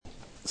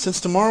Since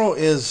tomorrow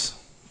is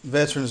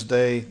Veterans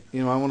Day,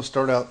 I want to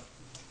start out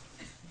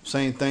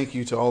saying thank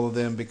you to all of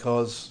them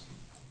because,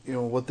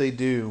 what they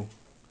do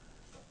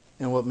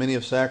and what many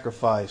have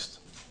sacrificed,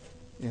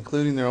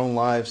 including their own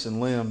lives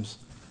and limbs,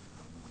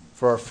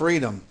 for our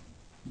freedom,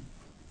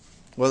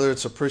 whether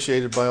it's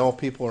appreciated by all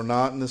people or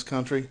not in this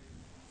country,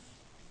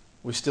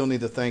 we still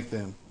need to thank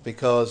them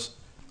because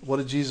what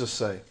did Jesus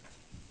say?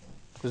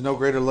 There's no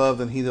greater love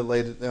than he that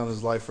laid down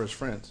his life for his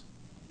friends.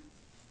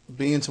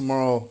 Being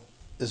tomorrow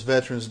is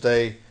Veterans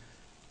Day,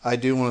 I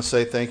do want to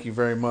say thank you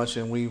very much,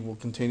 and we will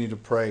continue to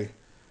pray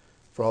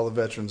for all the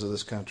veterans of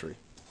this country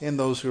and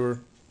those who are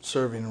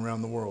serving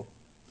around the world.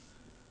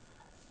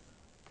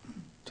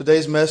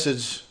 Today's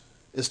message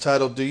is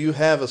titled, Do You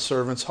Have a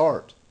Servant's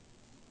Heart?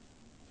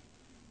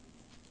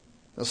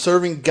 Now,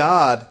 serving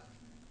God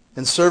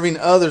and serving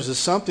others is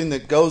something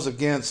that goes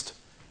against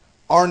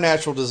our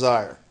natural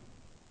desire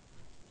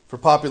for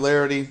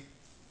popularity,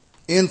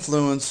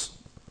 influence,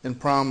 and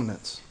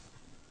prominence.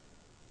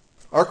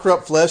 Our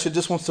corrupt flesh, it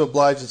just wants to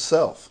oblige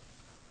itself.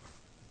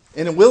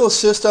 And it will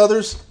assist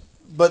others,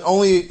 but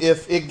only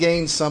if it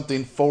gains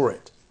something for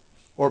it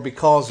or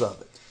because of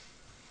it.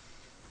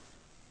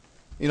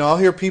 I'll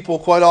hear people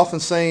quite often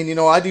saying,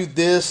 I do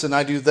this and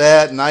I do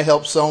that and I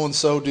help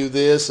so-and-so do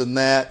this and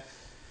that.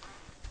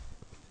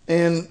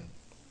 And,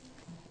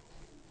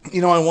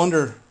 I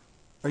wonder,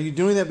 are you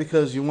doing that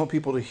because you want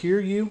people to hear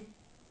you?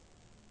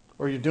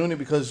 Or are you doing it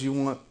because you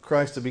want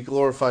Christ to be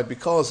glorified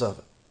because of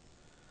it?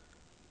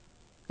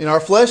 Our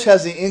flesh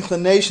has the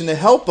inclination to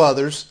help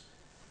others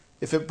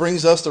if it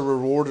brings us the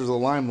reward or the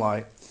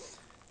limelight,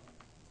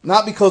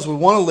 not because we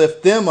want to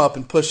lift them up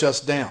and push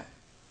us down.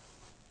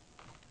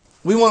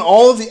 We want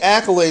all of the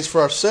accolades for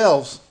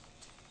ourselves,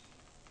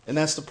 and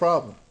that's the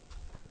problem.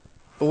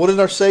 But what did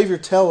our Savior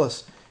tell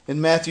us in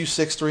Matthew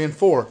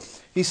 6:3-4?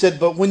 He said,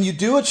 But when you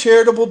do a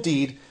charitable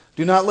deed,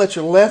 do not let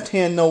your left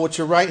hand know what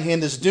your right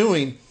hand is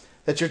doing,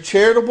 that your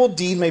charitable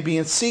deed may be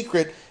in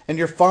secret, and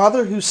your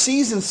Father who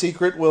sees in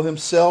secret will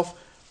himself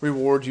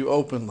reward you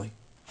openly.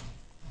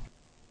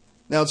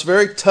 Now, it's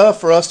very tough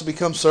for us to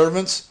become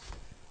servants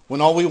when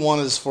all we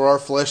want is for our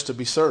flesh to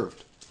be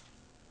served.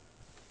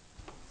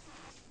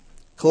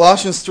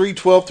 Colossians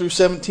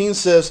 3:12-17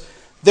 says,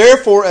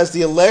 Therefore, as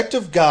the elect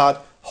of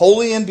God,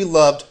 holy and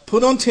beloved,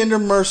 put on tender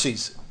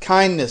mercies,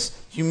 kindness,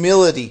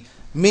 humility,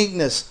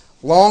 meekness,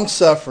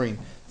 long-suffering,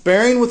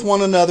 bearing with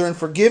one another and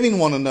forgiving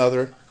one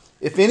another.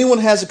 If anyone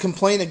has a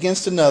complaint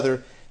against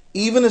another,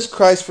 even as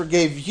Christ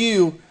forgave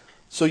you,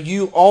 so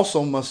you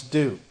also must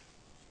do.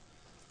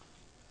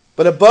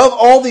 But above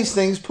all these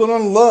things, put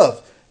on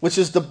love, which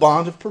is the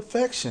bond of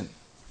perfection.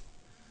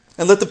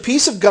 And let the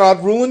peace of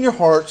God rule in your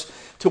hearts,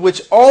 to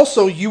which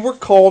also you were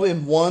called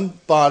in one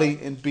body,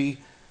 and be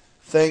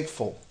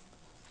thankful.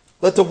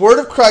 Let the word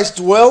of Christ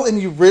dwell in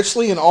you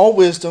richly in all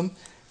wisdom,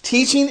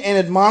 teaching and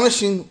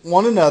admonishing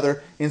one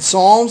another in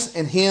psalms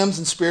and hymns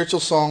and spiritual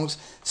songs,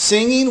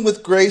 singing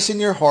with grace in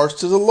your hearts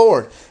to the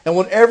Lord. And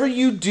whatever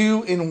you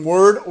do in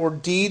word or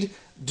deed,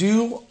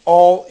 do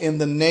all in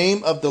the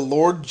name of the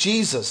Lord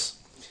Jesus,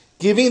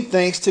 giving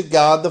thanks to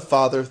God the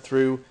Father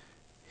through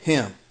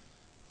him.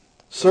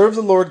 Serve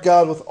the Lord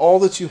God with all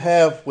that you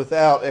have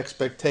without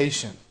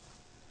expectation.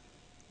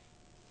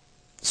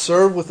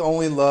 Serve with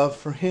only love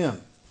for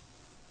him.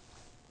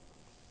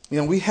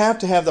 We have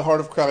to have the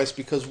heart of Christ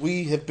because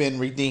we have been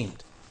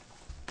redeemed.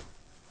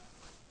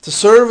 To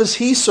serve as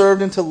he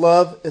served and to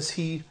love as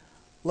he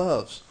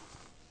loves.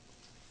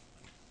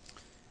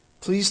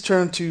 Please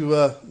turn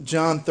to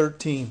John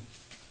 13.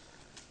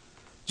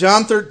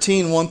 John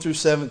 13,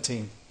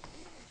 1-17.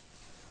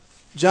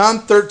 John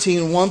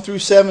 13,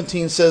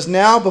 1-17 says,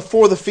 Now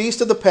before the feast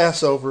of the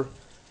Passover,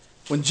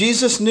 when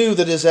Jesus knew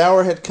that his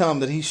hour had come,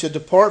 that he should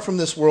depart from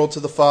this world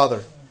to the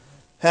Father,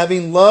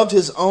 having loved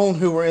his own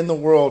who were in the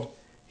world,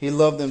 he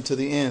loved them to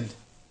the end.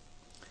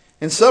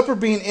 And supper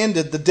being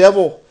ended, the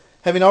devil,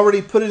 having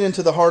already put it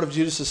into the heart of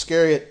Judas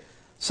Iscariot,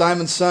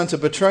 Simon's son, to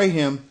betray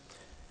him,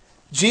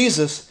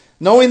 Jesus,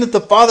 knowing that the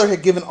Father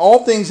had given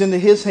all things into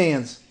his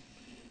hands,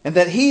 and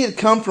that he had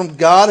come from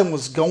God and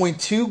was going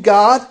to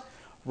God,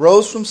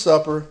 rose from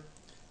supper,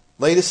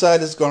 laid aside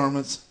his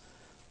garments,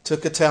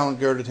 took a towel and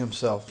girded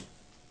himself.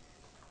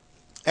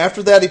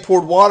 After that he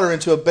poured water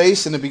into a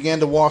basin and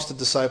began to wash the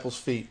disciples'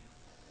 feet,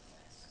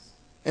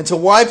 and to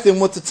wipe them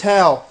with the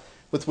towel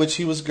with which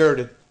he was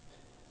girded.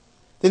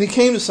 Then he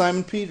came to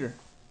Simon Peter.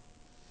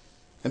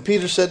 And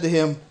Peter said to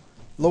him,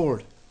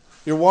 Lord,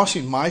 you're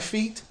washing my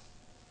feet?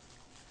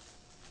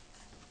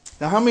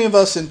 Now, how many of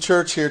us in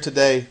church here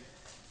today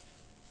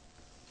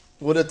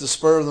would at the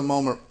spur of the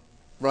moment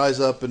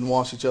rise up and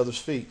wash each other's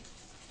feet?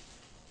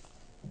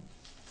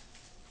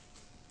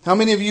 How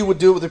many of you would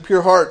do it with a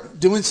pure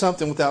heart, doing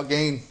something without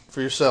gain for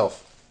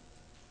yourself?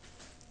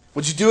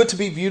 Would you do it to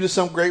be viewed as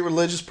some great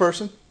religious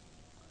person?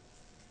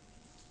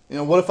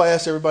 What if I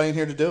asked everybody in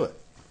here to do it?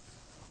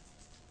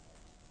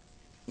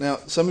 Now,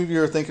 some of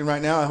you are thinking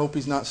right now, I hope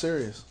he's not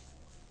serious.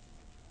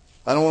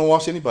 I don't want to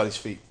wash anybody's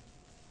feet.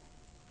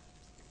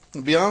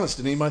 To be honest,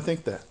 did anybody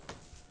think that?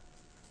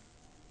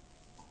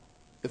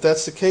 If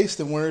that's the case,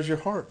 then where is your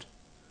heart?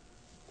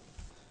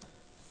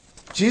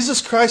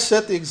 Jesus Christ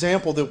set the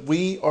example that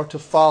we are to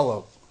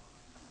follow.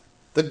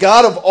 The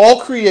God of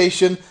all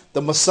creation,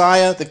 the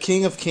Messiah, the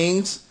King of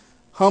Kings,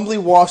 humbly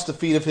washed the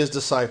feet of his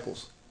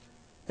disciples.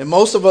 And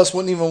most of us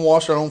wouldn't even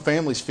wash our own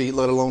family's feet,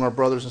 let alone our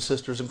brothers and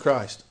sisters in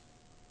Christ.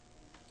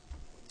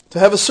 To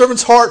have a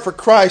servant's heart for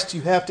Christ,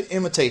 you have to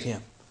imitate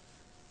him.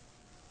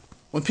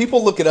 When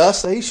people look at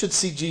us, they should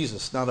see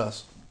Jesus, not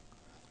us.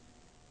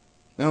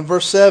 Now in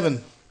verse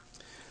 7,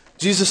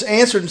 Jesus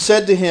answered and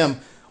said to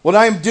him, "What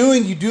I am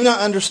doing you do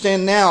not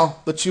understand now,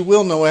 but you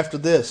will know after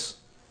this."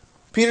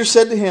 Peter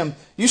said to him,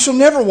 "You shall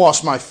never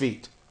wash my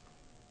feet."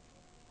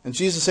 And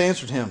Jesus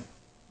answered him,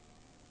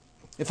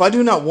 "If I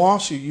do not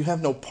wash you, you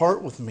have no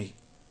part with me."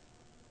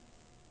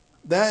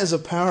 That is a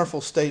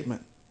powerful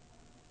statement.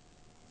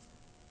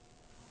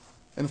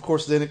 And of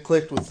course, then it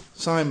clicked with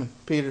Simon,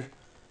 Peter.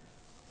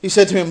 He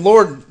said to him,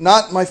 "Lord,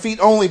 not my feet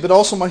only, but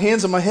also my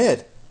hands and my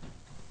head."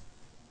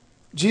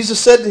 Jesus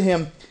said to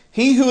him,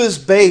 "He who is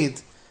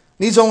bathed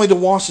needs only to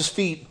wash his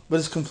feet, but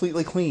is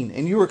completely clean.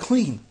 And you are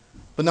clean,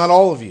 but not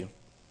all of you."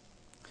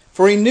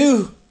 For he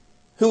knew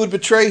who would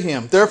betray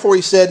him. Therefore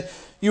he said,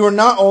 "You are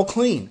not all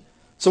clean."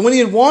 So when he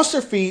had washed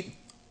their feet,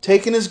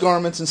 taken his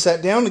garments, and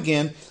sat down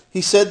again,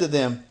 he said to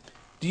them,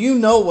 "Do you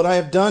know what I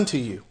have done to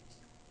you?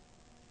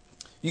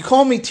 You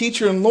call me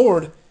teacher and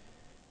Lord,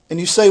 and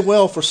you say,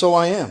 well, for so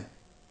I am.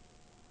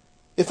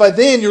 If I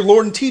then, your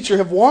Lord and teacher,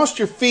 have washed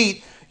your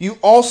feet, you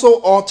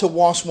also ought to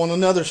wash one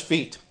another's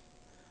feet.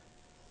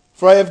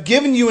 For I have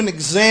given you an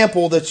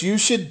example that you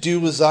should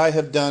do as I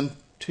have done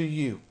to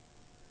you.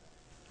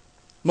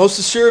 Most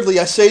assuredly,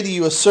 I say to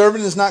you, a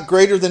servant is not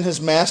greater than his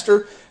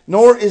master,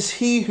 nor is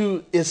he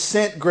who is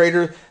sent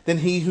greater than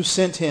he who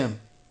sent him.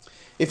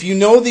 If you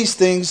know these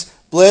things,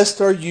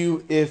 blessed are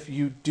you if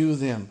you do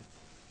them."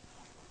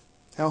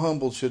 How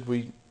humbled should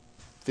we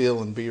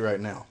feel and be right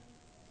now?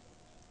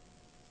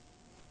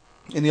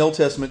 In the Old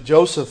Testament,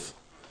 Joseph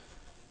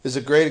is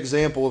a great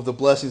example of the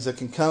blessings that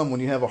can come when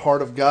you have a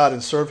heart of God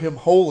and serve him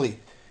wholly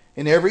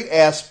in every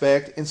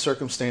aspect and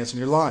circumstance in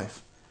your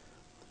life.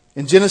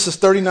 In Genesis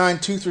 39,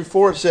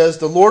 2-4, it says,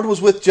 "The Lord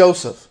was with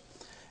Joseph,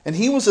 and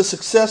he was a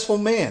successful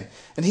man,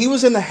 and he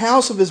was in the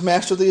house of his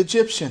master the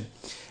Egyptian.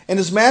 And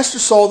his master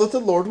saw that the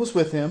Lord was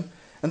with him,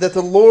 and that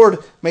the Lord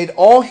made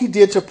all he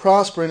did to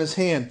prosper in his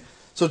hand.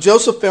 So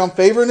Joseph found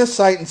favor in his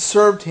sight and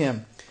served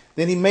him.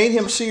 Then he made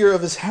him seer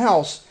of his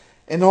house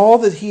and all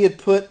that he had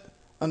put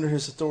under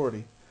his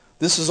authority."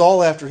 This is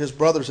all after his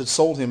brothers had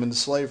sold him into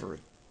slavery.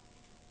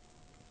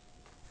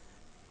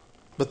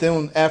 But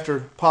then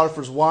after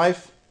Potiphar's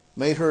wife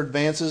made her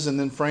advances and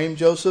then framed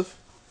Joseph,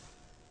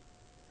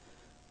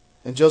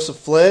 and Joseph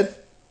fled,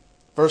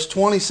 verse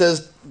 20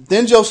 says,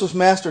 "Then Joseph's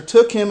master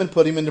took him and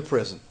put him into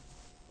prison,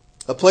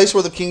 a place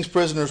where the king's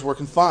prisoners were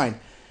confined.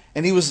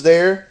 And he was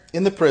there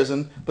in the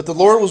prison, but the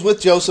Lord was with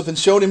Joseph and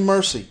showed him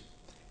mercy,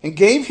 and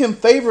gave him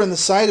favor in the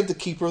sight of the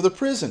keeper of the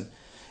prison.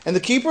 And the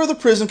keeper of the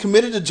prison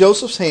committed to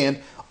Joseph's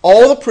hand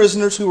all the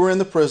prisoners who were in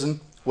the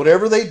prison.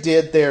 Whatever they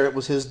did there, it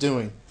was his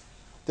doing.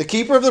 The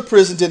keeper of the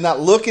prison did not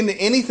look into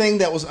anything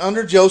that was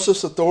under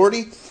Joseph's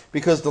authority,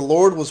 because the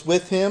Lord was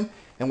with him,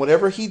 and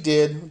whatever he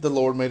did, the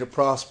Lord made it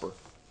prosper."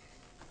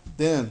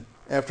 Then,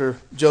 after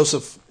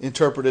Joseph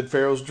interpreted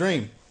Pharaoh's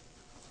dream,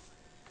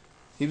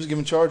 he was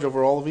given charge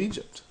over all of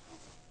Egypt.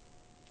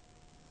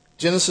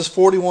 Genesis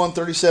 41,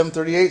 37,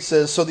 38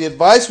 says, "So the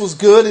advice was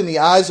good in the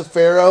eyes of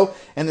Pharaoh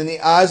and in the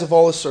eyes of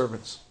all his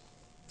servants.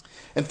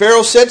 And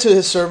Pharaoh said to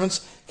his servants,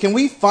 'Can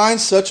we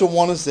find such a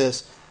one as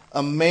this,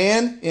 a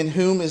man in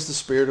whom is the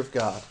Spirit of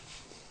God?'"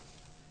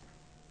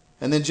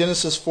 And then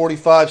Genesis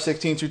 45,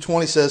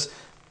 16-20 says,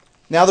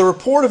 "Now the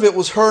report of it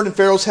was heard in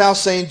Pharaoh's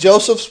house, saying,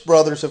 'Joseph's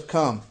brothers have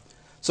come.'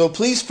 So it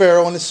pleased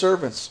Pharaoh and his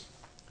servants.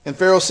 And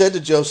Pharaoh said to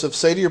Joseph,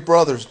 'Say to your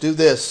brothers, do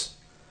this.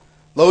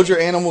 Load your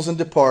animals and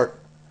depart.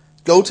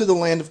 Go to the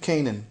land of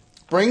Canaan.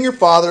 Bring your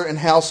father and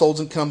households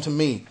and come to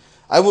me.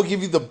 I will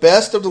give you the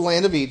best of the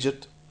land of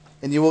Egypt,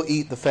 and you will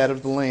eat the fat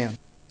of the land.'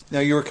 Now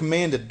you are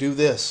commanded, do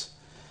this.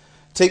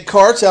 Take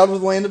carts out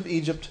of the land of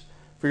Egypt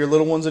for your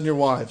little ones and your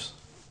wives.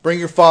 Bring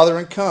your father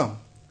and come.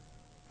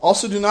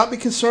 Also do not be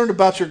concerned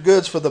about your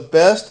goods, for the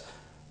best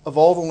of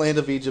all the land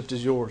of Egypt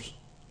is yours."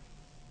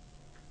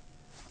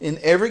 In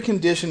every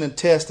condition and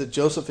test that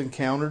Joseph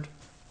encountered,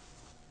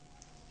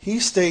 he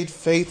stayed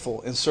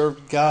faithful and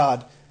served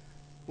God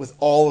with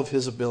all of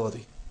his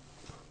ability.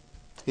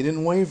 He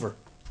didn't waver.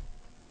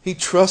 He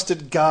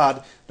trusted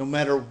God no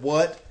matter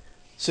what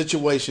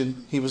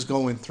situation he was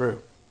going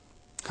through.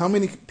 How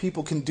many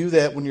people can do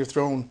that when you're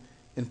thrown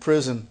in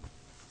prison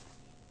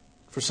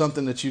for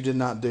something that you did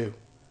not do?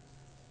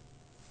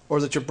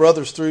 Or that your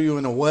brothers threw you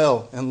in a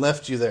well and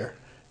left you there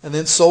and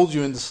then sold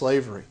you into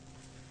slavery?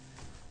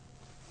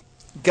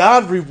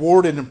 God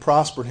rewarded and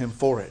prospered him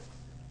for it.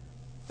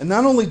 And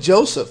not only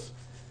Joseph,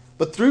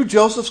 but through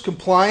Joseph's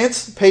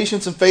compliance,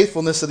 patience, and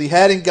faithfulness that he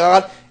had in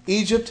God,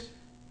 Egypt,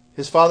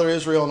 his father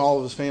Israel, and all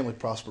of his family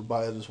prospered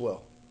by it as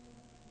well.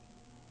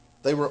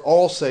 They were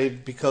all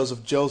saved because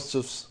of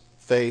Joseph's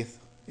faith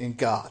in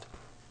God.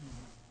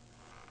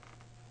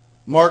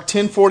 Mark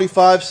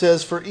 10:45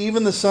 says, "For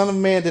even the Son of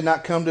Man did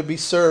not come to be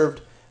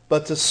served,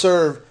 but to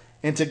serve,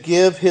 and to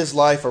give his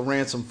life a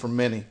ransom for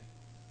many."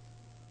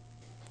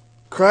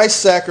 Christ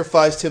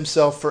sacrificed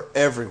himself for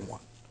everyone.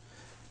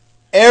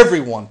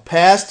 Everyone,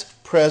 past,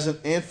 present,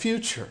 and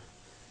future.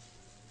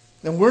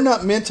 And we're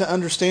not meant to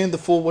understand the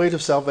full weight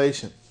of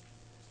salvation.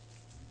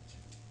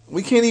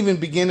 We can't even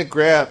begin to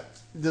grab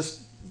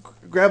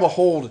a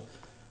hold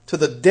to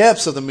the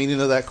depths of the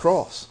meaning of that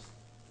cross.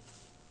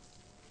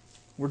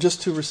 We're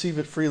just to receive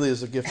it freely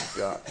as a gift of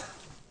God.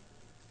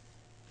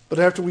 But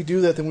after we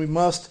do that, then we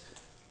must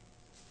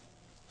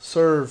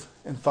serve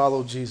and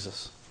follow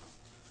Jesus.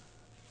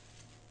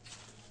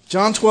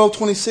 John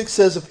 12:26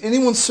 says, "If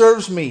anyone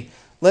serves me,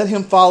 let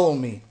him follow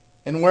me.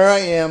 And where I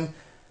am,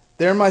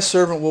 there my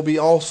servant will be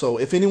also.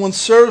 If anyone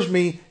serves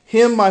me,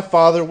 him my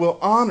Father will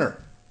honor."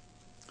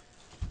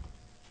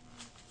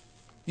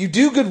 You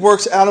do good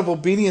works out of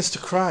obedience to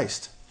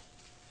Christ,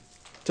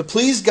 to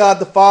please God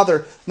the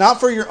Father, not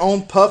for your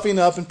own puffing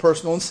up and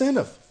personal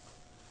incentive.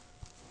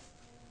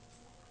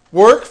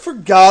 Work for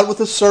God with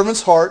a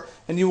servant's heart,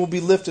 and you will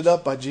be lifted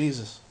up by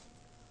Jesus.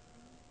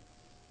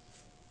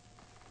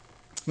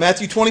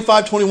 Matthew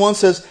 25:21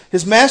 says,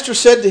 "His master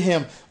said to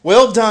him,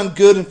 'Well done,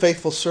 good and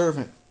faithful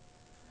servant.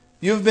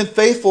 You have been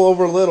faithful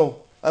over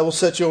little. I will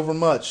set you over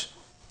much.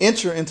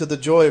 Enter into the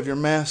joy of your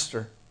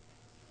master.'"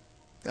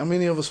 How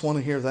many of us want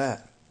to hear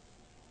that?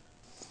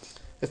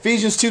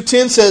 Ephesians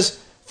 2:10 says,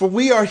 "For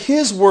we are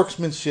his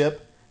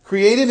workmanship,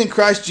 created in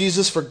Christ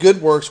Jesus for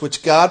good works,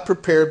 which God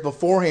prepared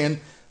beforehand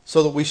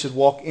so that we should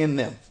walk in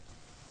them."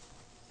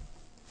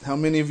 How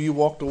many of you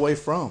walked away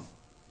from?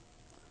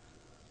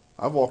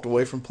 I've walked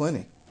away from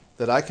plenty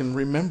that I can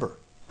remember.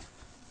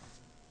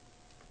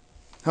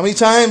 How many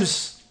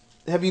times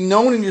have you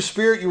known in your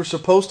spirit you were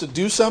supposed to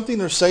do something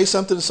or say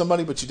something to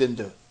somebody, but you didn't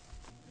do it?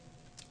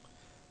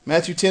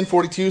 Matthew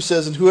 10:42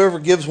 says, "And whoever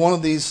gives one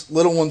of these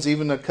little ones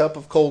even a cup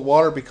of cold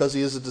water because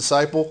he is a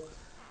disciple,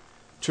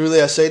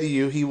 truly I say to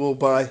you, he will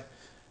by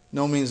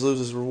no means lose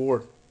his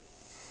reward."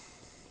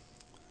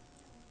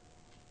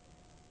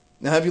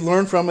 Now, have you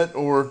learned from it,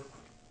 or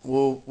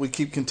will we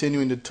keep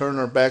continuing to turn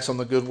our backs on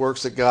the good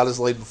works that God has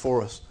laid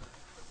before us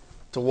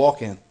to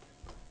walk in?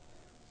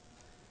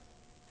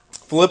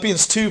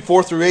 Philippians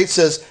 2:4-8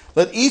 says,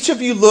 "Let each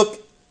of you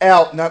look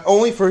out not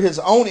only for his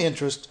own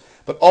interest,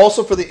 but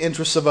also for the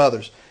interests of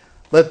others.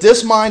 Let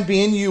this mind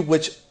be in you,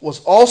 which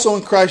was also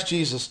in Christ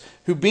Jesus,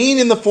 who being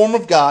in the form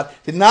of God,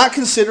 did not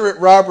consider it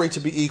robbery to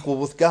be equal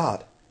with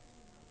God,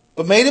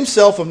 but made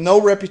himself of no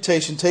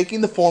reputation,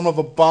 taking the form of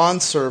a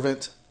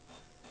bondservant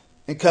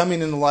and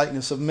coming in the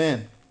likeness of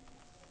men.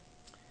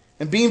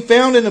 And being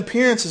found in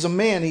appearance as a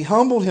man, he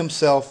humbled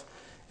himself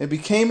and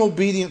became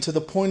obedient to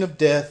the point of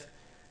death,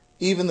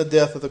 even the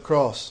death of the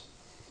cross."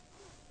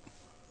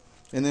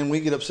 And then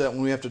we get upset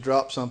when we have to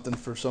drop something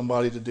for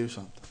somebody to do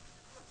something.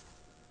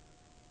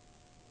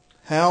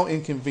 How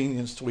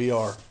inconvenienced we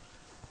are.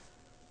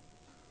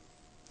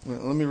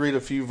 Let me read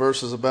a few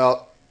verses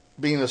about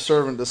being a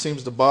servant that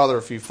seems to bother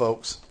a few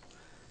folks.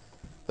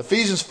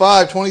 Ephesians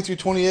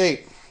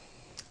 5:20-28.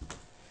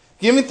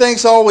 "Giving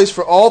thanks always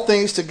for all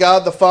things to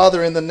God the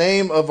Father in the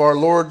name of our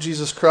Lord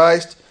Jesus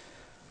Christ,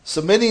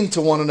 submitting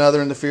to one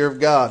another in the fear of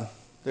God."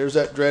 There's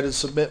that dreaded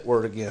submit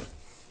word again.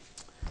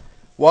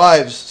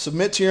 "Wives,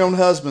 submit to your own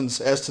husbands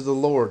as to the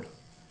Lord.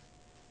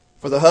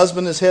 For the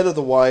husband is head of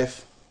the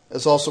wife,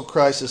 as also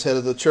Christ is head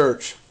of the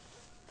church.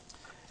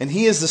 And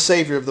he is the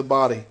Savior of the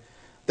body.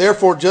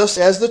 Therefore, just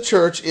as the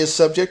church is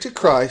subject to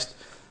Christ,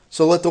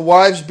 so let the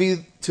wives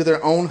be to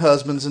their own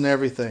husbands in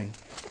everything.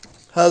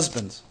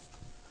 Husbands,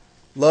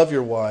 love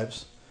your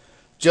wives,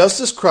 just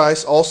as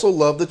Christ also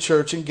loved the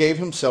church and gave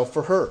himself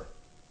for her,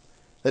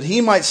 that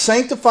he might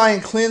sanctify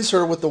and cleanse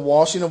her with the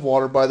washing of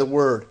water by the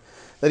word,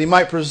 that he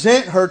might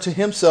present her to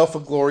himself a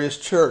glorious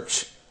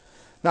church,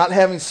 not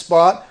having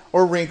spot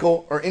or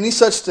wrinkle or any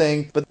such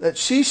thing, but that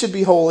she should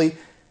be holy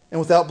and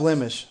without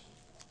blemish.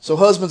 So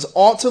husbands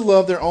ought to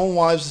love their own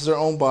wives as their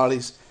own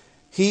bodies.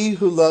 He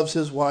who loves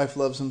his wife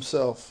loves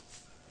himself."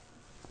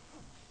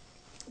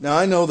 Now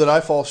I know that I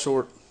fall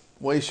short,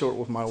 way short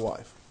with my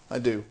wife. I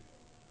do.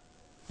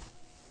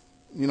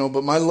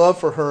 But my love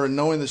for her and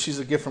knowing that she's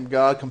a gift from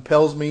God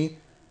compels me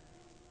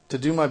to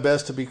do my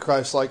best to be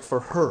Christ-like for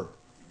her,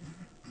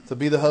 to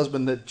be the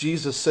husband that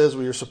Jesus says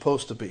we are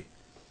supposed to be.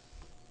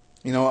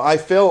 I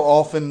fail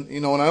often,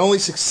 and I only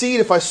succeed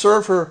if I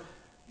serve her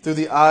through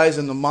the eyes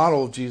and the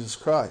model of Jesus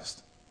Christ.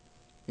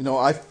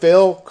 I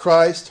fail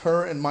Christ,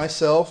 her, and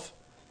myself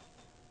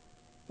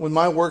when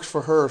my works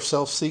for her are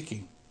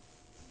self-seeking.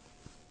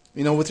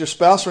 With your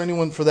spouse or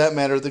anyone for that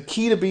matter, the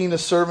key to being a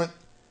servant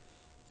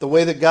the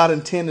way that God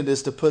intended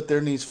is to put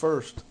their needs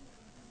first.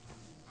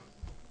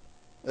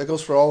 That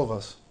goes for all of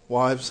us.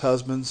 Wives,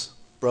 husbands,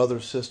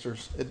 brothers,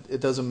 sisters. It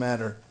doesn't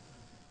matter.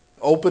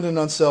 Open and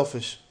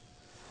unselfish.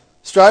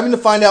 Striving to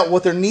find out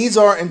what their needs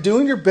are and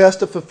doing your best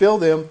to fulfill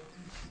them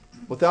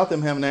without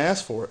them having to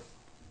ask for it.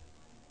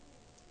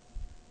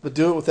 But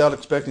do it without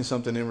expecting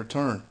something in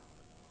return.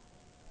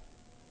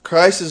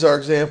 Christ is our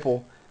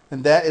example,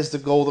 and that is the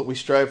goal that we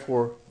strive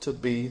for, to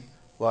be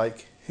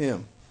like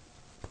Him.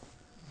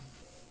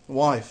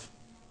 Wife,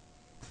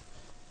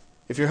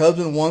 if your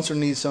husband wants or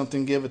needs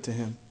something, give it to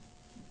him.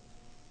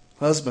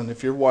 Husband,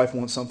 if your wife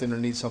wants something or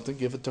needs something,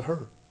 give it to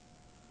her.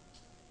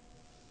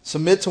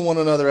 Submit to one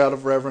another out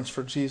of reverence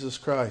for Jesus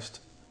Christ.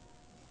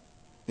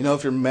 You know,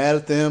 if you're mad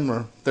at them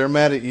or they're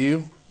mad at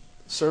you,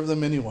 serve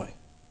them anyway.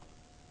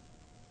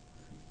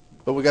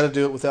 But we got to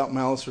do it without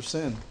malice or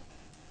sin.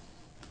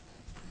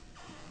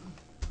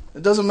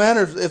 It doesn't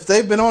matter if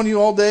they've been on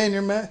you all day and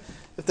you're mad.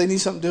 If they need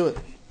something, do it.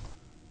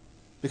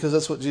 Because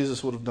that's what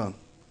Jesus would have done.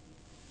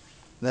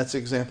 And that's the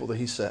example that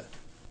He set.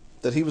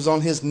 That He was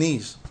on His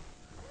knees,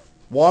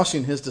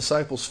 washing His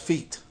disciples'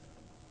 feet.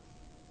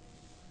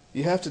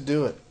 You have to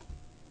do it.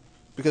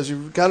 Because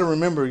you've got to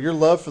remember, your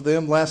love for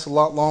them lasts a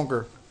lot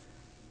longer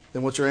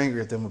than what you're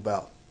angry at them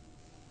about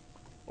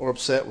or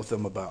upset with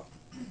them about.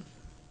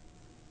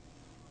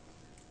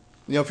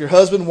 You know, if your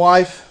husband,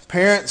 wife,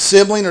 parent,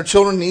 sibling, or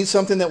children need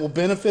something that will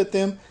benefit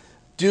them,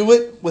 do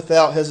it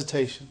without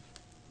hesitation,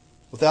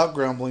 without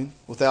grumbling,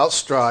 without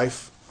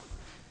strife,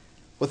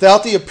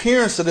 without the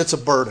appearance that it's a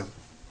burden.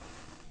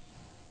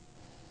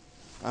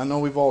 I know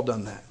we've all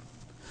done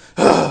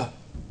that.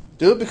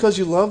 Do it because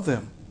you love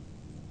them.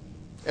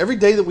 Every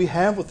day that we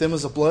have with them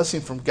is a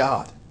blessing from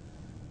God.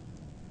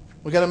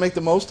 We've got to make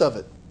the most of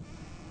it.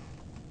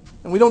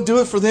 And we don't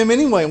do it for them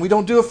anyway, and we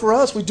don't do it for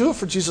us. We do it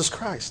for Jesus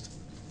Christ.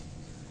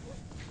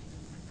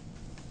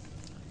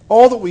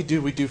 All that we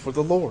do for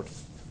the Lord.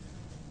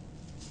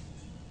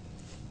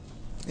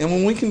 And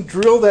when we can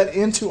drill that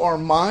into our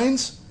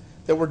minds,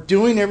 that we're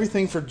doing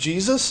everything for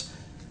Jesus,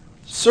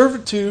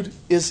 servitude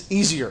is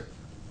easier.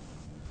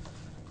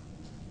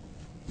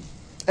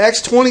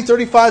 Acts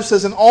 20:35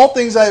 says, "In all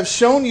things I have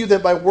shown you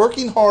that by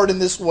working hard in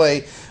this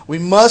way, we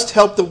must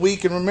help the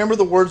weak and remember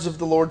the words of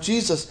the Lord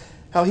Jesus,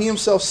 how He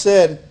Himself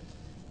said,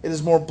 it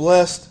is more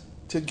blessed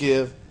to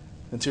give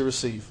than to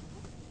receive."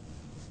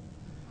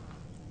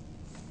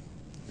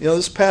 You know,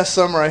 this past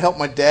summer I helped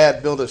my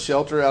dad build a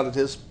shelter out at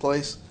his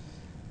place.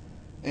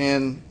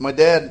 And my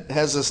dad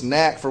has this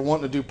knack for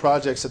wanting to do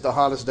projects at the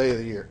hottest day of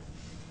the year.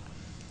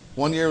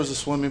 One year was a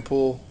swimming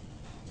pool.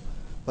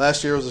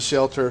 Last year was a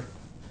shelter.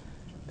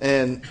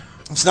 And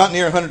it's not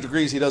near 100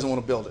 degrees. He doesn't want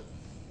to build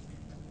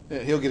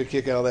it. He'll get a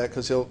kick out of that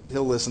because he'll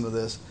listen to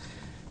this.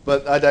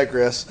 But I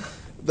digress.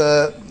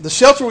 The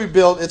shelter we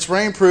built, it's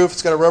rainproof.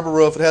 It's got a rubber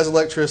roof. It has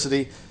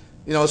electricity.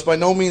 You know, it's by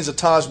no means a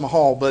Taj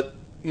Mahal, but,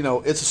 you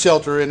know, it's a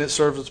shelter and it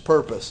serves its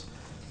purpose.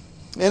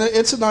 And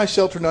it's a nice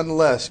shelter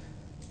nonetheless.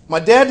 My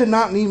dad did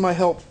not need my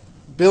help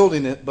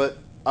building it, but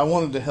I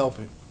wanted to help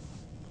him.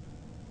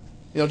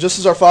 You know, just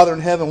as our Father in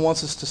heaven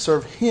wants us to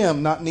serve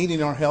Him, not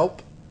needing our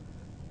help,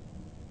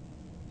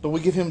 but we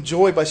give Him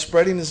joy by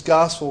spreading His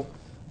gospel,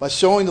 by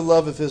showing the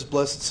love of His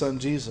blessed Son,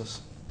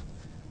 Jesus.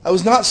 I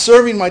was not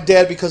serving my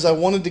dad because I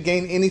wanted to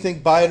gain anything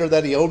by it or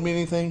that he owed me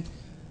anything.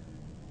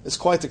 It's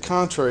quite the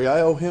contrary. I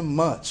owe him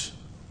much.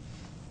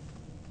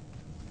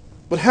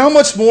 But how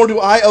much more do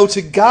I owe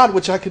to God,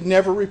 which I could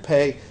never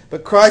repay,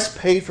 but Christ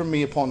paid for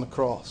me upon the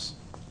cross?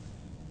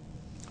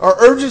 Our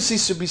urgency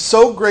should be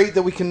so great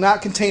that we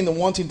cannot contain the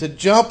wanting to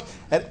jump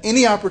at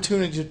any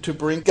opportunity to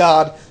bring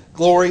God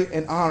glory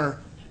and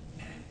honor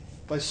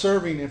by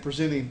serving and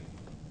presenting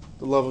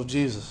the love of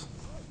Jesus.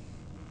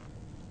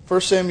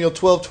 1 Samuel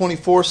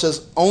 12:24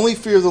 says, "Only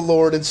fear the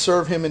Lord and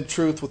serve Him in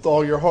truth with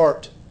all your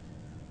heart,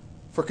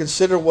 for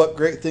consider what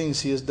great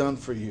things He has done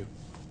for you."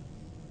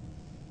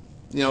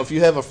 You know, if you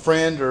have a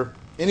friend or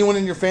anyone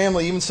in your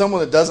family, even someone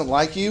that doesn't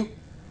like you,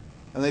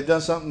 and they've done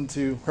something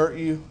to hurt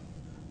you,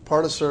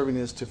 part of serving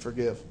is to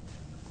forgive.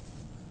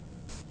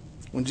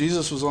 When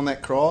Jesus was on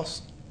that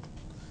cross,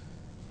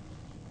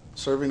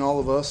 serving all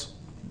of us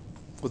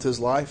with His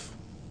life,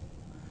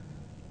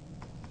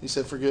 He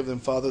said, "Forgive them,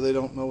 Father, they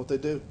don't know what they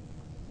do."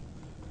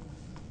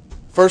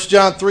 1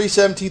 John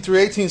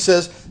 3:17-18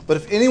 says, "But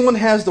if anyone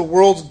has the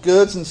world's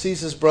goods and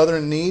sees his brother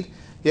in need,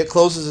 yet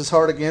closes his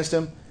heart against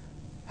him,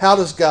 how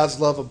does God's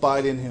love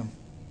abide in him?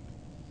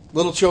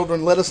 Little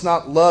children, let us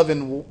not love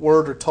in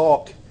word or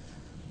talk,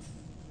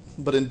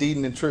 but in deed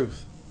and in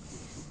truth."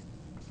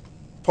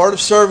 Part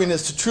of serving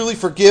is to truly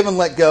forgive and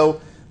let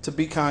go, to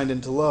be kind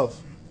and to love.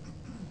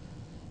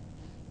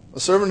 A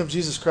servant of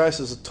Jesus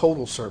Christ is a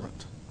total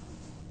servant,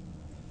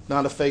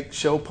 not a fake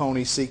show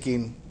pony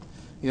seeking,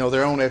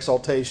 their own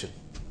exaltation.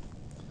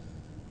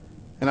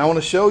 And I want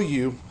to show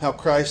you how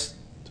Christ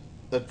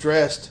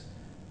addressed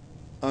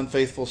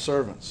unfaithful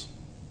servants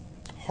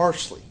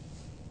harshly.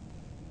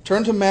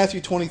 Turn to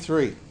Matthew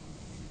 23.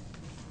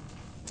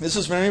 This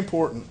is very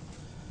important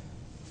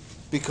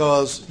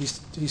because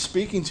he's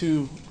speaking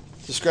to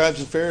the scribes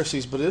and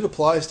Pharisees, but it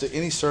applies to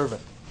any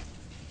servant.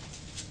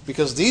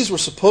 Because these were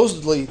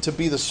supposedly to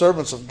be the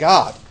servants of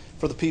God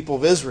for the people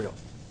of Israel.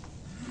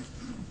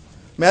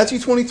 Matthew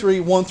 23,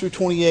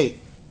 1-28.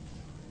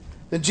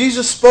 Then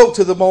Jesus spoke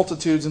to the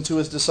multitudes and to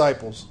His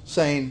disciples,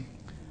 saying,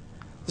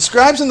 "The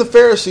scribes and the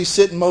Pharisees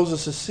sit in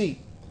Moses'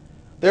 seat.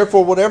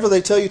 Therefore, whatever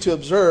they tell you to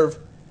observe,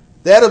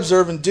 that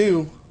observe and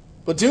do,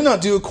 but do not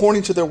do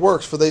according to their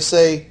works, for they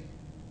say,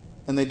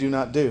 and they do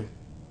not do.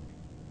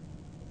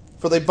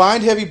 For they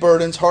bind heavy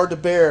burdens, hard to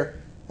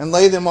bear, and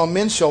lay them on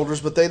men's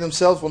shoulders, but they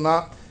themselves will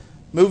not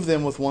move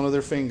them with one of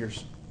their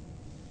fingers.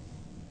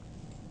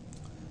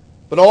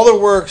 But all their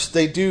works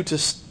they do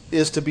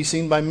is to be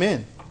seen by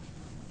men.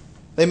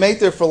 They make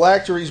their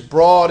phylacteries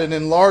broad and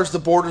enlarge the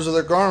borders of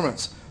their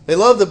garments. They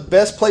love the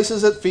best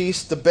places at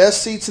feasts, the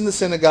best seats in the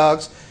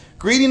synagogues,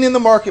 greeting in the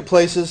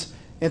marketplaces,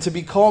 and to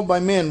be called by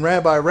men,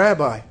 Rabbi,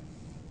 Rabbi.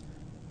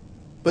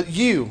 But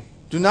you,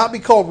 do not be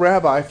called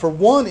Rabbi, for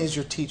one is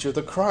your teacher,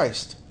 the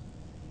Christ,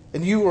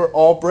 and you are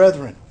all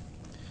brethren.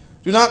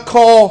 Do not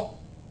call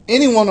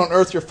anyone on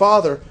earth your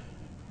father,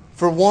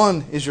 for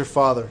one is your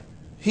Father,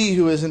 he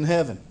who is in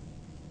heaven.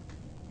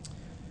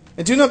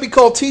 And do not be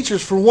called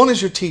teachers, for one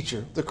is your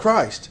teacher, the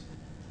Christ.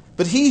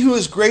 But he who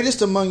is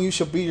greatest among you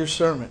shall be your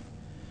servant.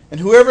 And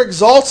whoever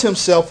exalts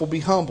himself will be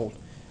humbled,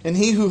 and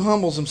he who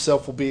humbles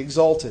himself will be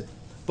exalted.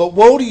 But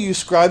woe to you,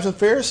 scribes and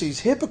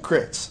Pharisees,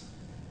 hypocrites!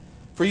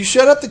 For you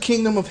shut up the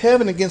kingdom of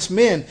heaven against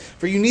men,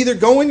 for you neither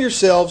go in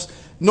yourselves,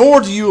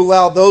 nor do you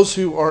allow those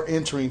who are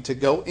entering to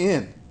go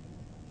in.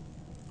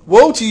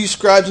 Woe to you,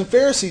 scribes and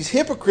Pharisees,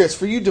 hypocrites!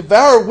 For you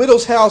devour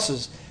widows'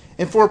 houses,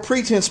 and for a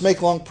pretense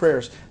make long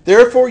prayers.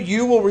 Therefore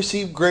you will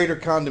receive greater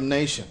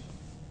condemnation.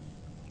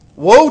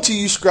 Woe to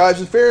you, scribes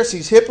and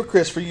Pharisees,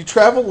 hypocrites! For you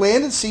travel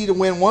land and sea to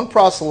win one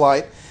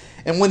proselyte,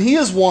 and when he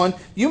is won,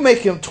 you make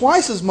him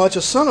twice as much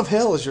a son of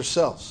hell as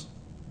yourselves.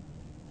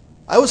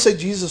 I would say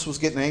Jesus was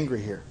getting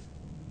angry here.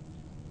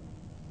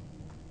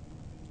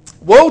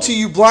 Woe to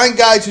you, blind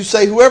guides, who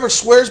say, whoever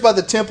swears by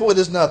the temple, it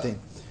is nothing.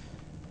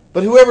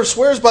 But whoever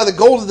swears by the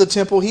gold of the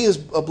temple, he is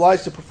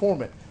obliged to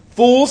perform it.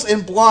 Fools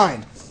and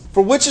blind!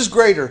 For which is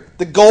greater,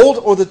 the gold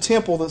or the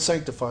temple that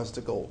sanctifies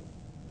the gold?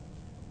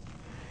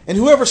 And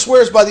whoever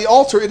swears by the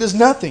altar, it is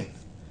nothing.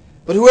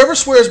 But whoever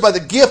swears by the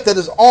gift that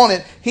is on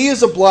it, he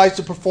is obliged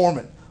to perform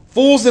it.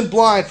 Fools and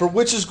blind, for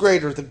which is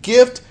greater, the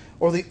gift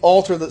or the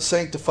altar that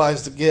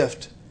sanctifies the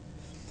gift?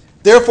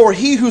 Therefore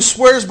he who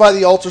swears by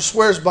the altar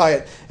swears by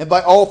it, and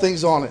by all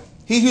things on it.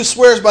 He who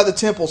swears by the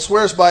temple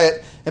swears by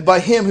it, and by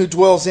him who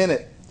dwells in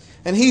it.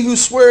 And he who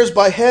swears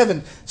by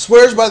heaven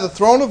swears by the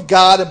throne of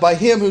God, and by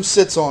him who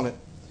sits on it.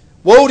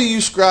 Woe to you,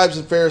 scribes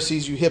and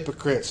Pharisees, you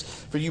hypocrites!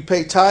 For you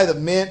pay tithe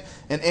of mint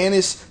and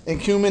anise and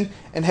cumin,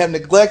 and have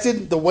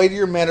neglected the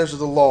weightier matters of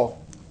the law,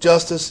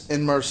 justice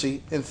and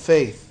mercy and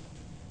faith.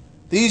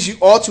 These you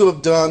ought to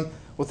have done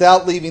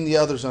without leaving the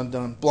others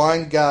undone.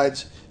 Blind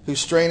guides who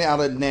strain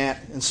out a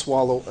gnat and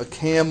swallow a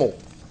camel.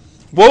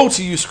 Woe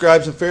to you,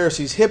 scribes and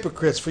Pharisees,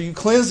 hypocrites! For you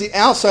cleanse the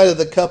outside of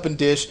the cup and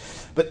dish,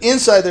 but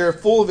inside they are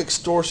full of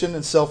extortion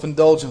and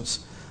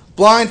self-indulgence.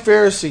 Blind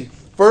Pharisee,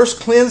 first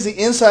cleanse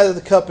the inside of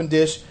the cup and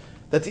dish,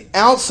 that the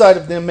outside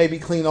of them may be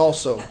clean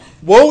also.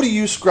 Woe to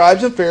you,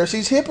 scribes and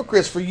Pharisees,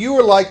 hypocrites! For you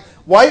are like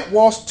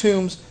whitewashed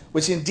tombs,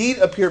 which indeed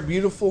appear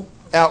beautiful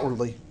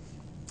outwardly,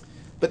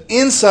 but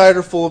inside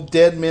are full of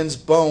dead men's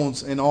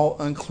bones and all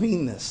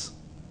uncleanness.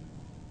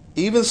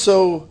 Even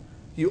so,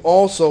 you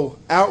also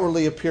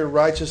outwardly appear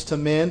righteous to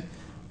men,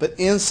 but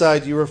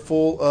inside you are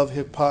full of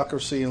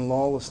hypocrisy and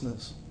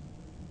lawlessness.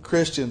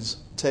 Christians,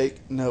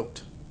 take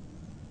note.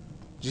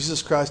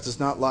 Jesus Christ does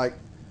not like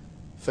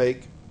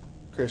fake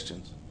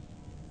Christians.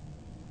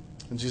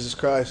 And Jesus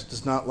Christ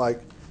does not like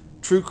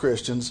true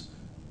Christians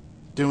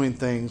doing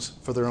things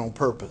for their own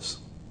purpose.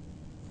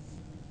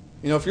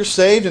 You know, if you're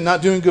saved and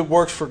not doing good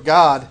works for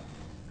God,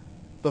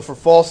 but for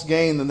false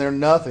gain, then they're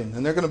nothing.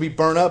 And they're going to be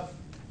burnt up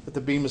at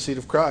the bema seat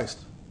of Christ.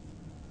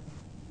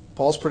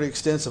 Paul's pretty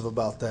extensive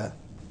about that.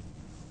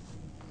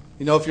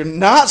 You know, if you're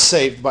not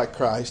saved by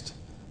Christ,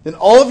 then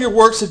all of your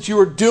works that you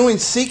are doing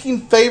seeking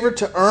favor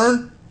to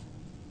earn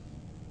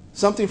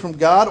something from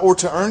God or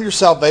to earn your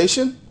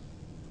salvation,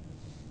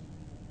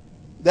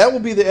 that will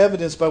be the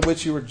evidence by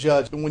which you are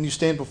judged when you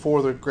stand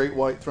before the great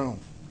white throne.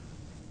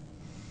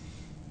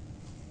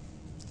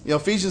 You know,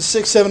 Ephesians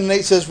 6, 7, and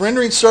 8 says,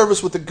 rendering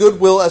service with a good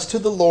will as to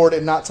the Lord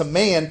and not to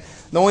man,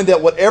 knowing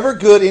that whatever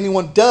good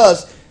anyone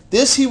does,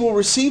 this he will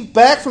receive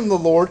back from the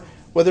Lord,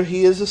 whether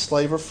he is a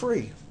slave or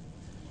free.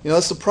 You know,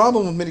 that's the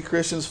problem with many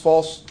Christians,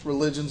 false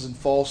religions, and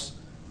false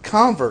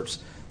converts.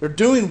 They're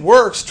doing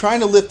works trying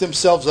to lift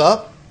themselves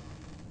up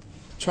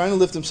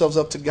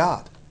to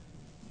God,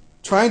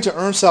 trying to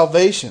earn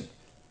salvation.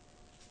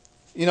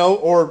 You know,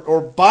 or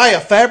buy a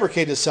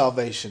fabricated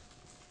salvation.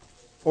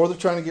 Or they're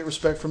trying to get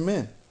respect from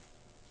men.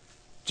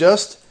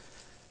 Just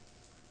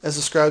as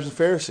the scribes and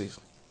Pharisees.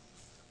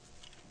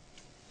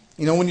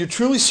 You know, when you're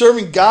truly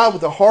serving God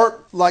with the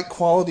heart-like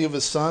quality of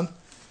His Son,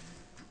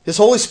 His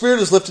Holy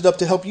Spirit is lifted up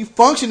to help you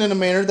function in a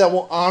manner that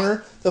will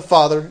honor the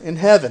Father in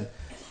heaven.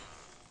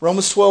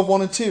 Romans 12,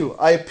 1 and 2.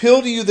 I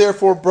appeal to you,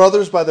 therefore,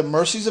 brothers, by the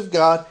mercies of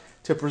God,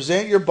 to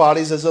present your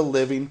bodies as a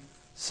living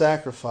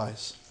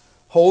sacrifice,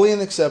 holy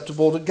and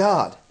acceptable to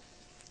God,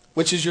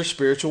 which is your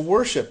spiritual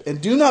worship.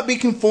 And do not be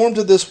conformed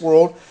to this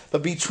world,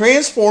 but be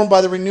transformed by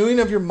the renewing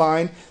of your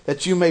mind,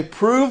 that you may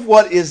prove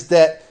what is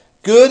that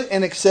good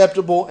and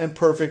acceptable and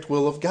perfect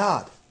will of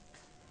God.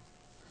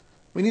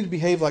 We need to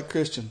behave like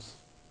Christians.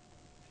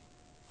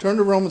 Turn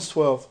to Romans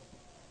 12.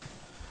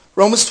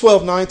 Romans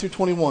 12, 9 through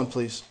 21,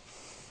 please.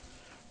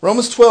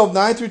 Romans 12,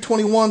 9 through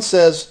 21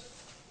 says,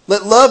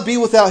 let love be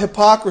without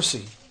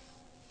hypocrisy.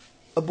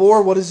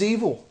 Abhor what is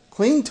evil.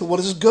 Cling to what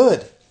is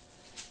good.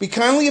 Be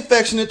kindly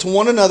affectionate to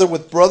one another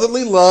with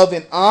brotherly love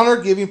and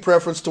honor, giving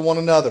preference to one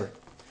another.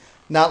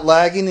 Not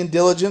lagging in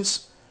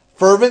diligence,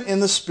 fervent in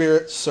the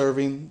Spirit,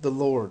 serving the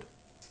Lord.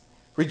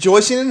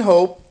 Rejoicing in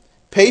hope,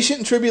 patient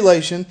in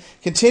tribulation,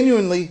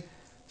 continually,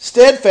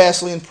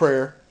 steadfastly in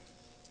prayer,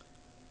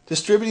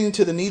 distributing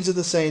to the needs of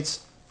the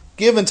saints,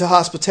 given to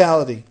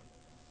hospitality.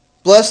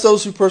 Bless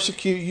those who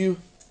persecute you.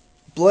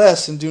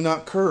 Bless and do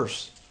not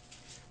curse.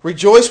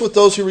 Rejoice with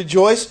those who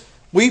rejoice.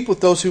 Weep with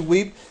those who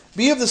weep.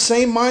 Be of the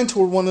same mind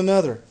toward one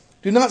another.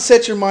 Do not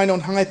set your mind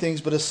on high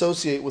things, but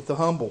associate with the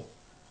humble.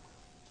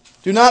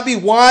 Do not be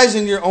wise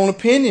in your own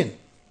opinion.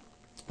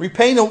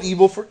 Repay no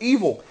evil for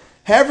evil.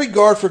 Have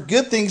regard for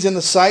good things in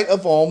the sight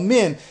of all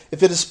men.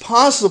 If it is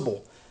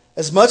possible,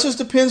 as much as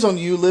depends on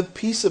you, live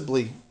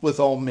peaceably with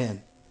all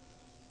men.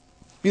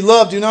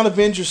 Beloved, do not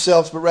avenge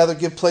yourselves, but rather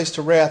give place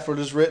to wrath, for it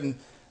is written,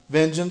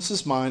 vengeance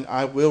is mine,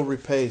 I will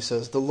repay,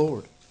 says the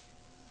Lord.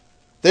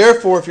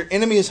 Therefore, if your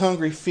enemy is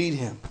hungry, feed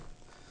him.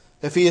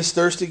 If he is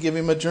thirsty, give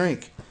him a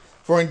drink.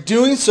 For in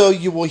doing so,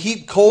 you will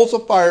heap coals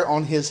of fire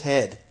on his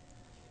head.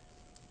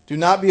 Do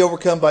not be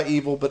overcome by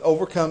evil, but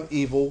overcome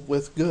evil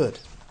with good.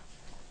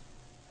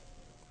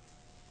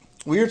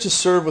 We are to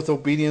serve with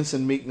obedience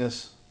and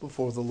meekness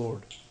before the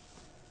Lord,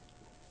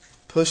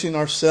 pushing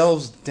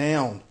ourselves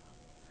down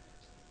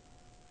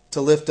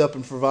to lift up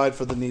and provide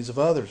for the needs of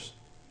others.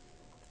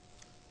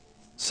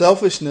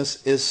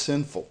 Selfishness is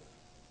sinful.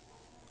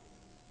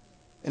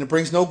 And it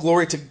brings no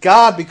glory to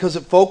God because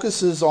it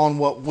focuses on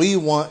what we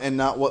want and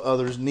not what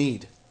others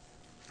need.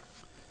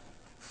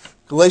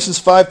 Galatians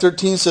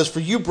 5:13 says,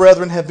 for you,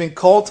 brethren, have been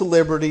called to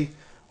liberty,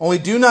 only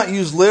do not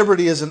use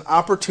liberty as an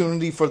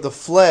opportunity for the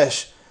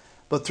flesh,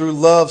 but through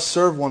love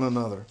serve one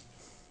another.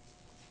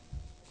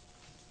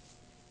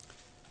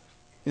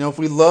 You know, if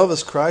we love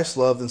as Christ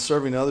loved, then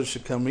serving others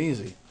should come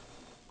easy.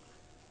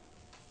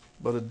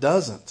 But it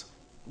doesn't.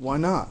 Why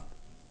not?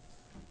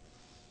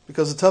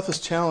 Because the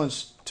toughest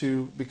challenge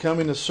to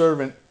becoming a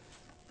servant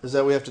is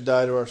that we have to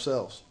die to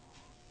ourselves.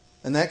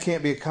 And that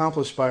can't be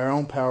accomplished by our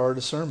own power or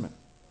discernment.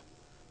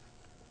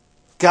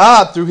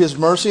 God, through His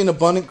mercy and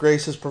abundant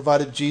grace, has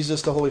provided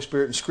Jesus, the Holy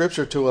Spirit, and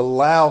Scripture to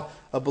allow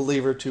a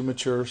believer to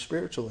mature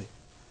spiritually.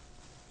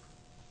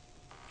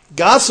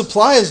 God's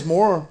supply is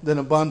more than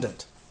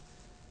abundant.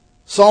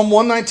 Psalm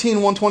 119,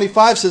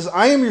 125 says,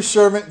 I am your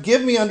servant,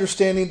 give me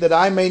understanding that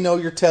I may know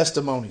your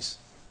testimonies.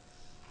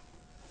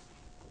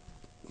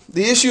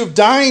 The issue of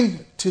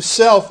dying to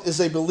self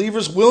is a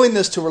believer's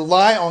willingness to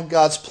rely on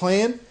God's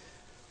plan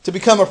to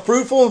become a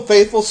fruitful and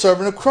faithful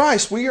servant of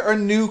Christ. We are a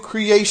new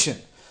creation,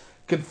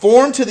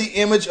 conformed to the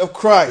image of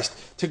Christ.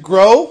 To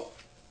grow,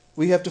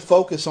 we have to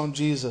focus on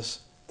Jesus,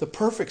 the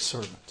perfect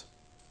servant.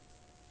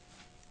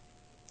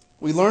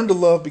 We learn to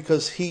love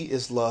because He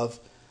is love.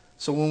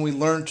 So when we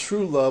learn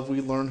true love,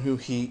 we learn who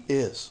He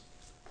is.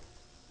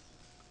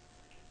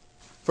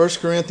 1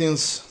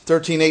 Corinthians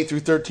 13, 8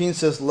 through 13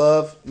 says,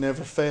 love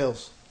never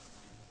fails.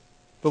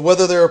 But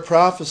whether there are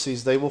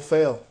prophecies, they will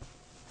fail.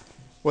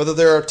 Whether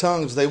there are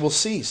tongues, they will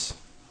cease.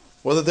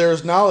 Whether there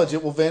is knowledge,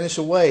 it will vanish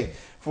away.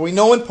 For we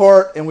know in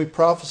part, and we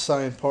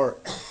prophesy in part.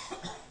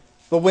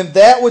 But when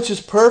that which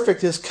is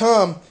perfect has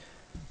come,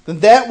 then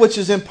that which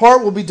is in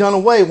part will be done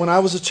away. When I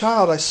was a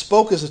child, I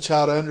spoke as a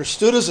child. I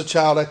understood as a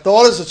child. I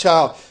thought as a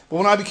child. But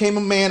when I became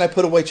a man, I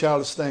put away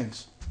childish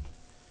things.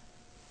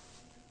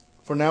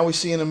 For now we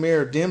see in a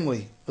mirror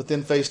dimly, but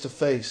then face to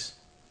face.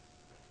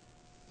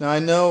 Now I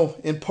know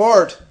in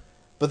part,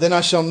 but then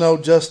I shall know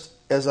just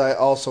as I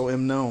also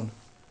am known.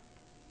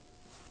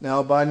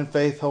 Now abide in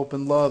faith, hope,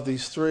 and love,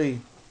 these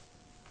three.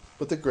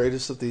 But the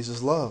greatest of these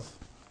is love.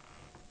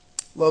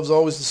 Love's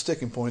always the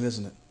sticking point,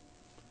 isn't it?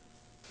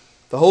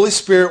 The Holy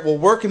Spirit will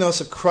work in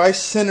us a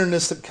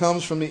Christ-centeredness that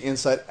comes from the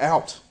inside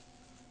out.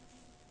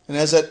 And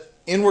as that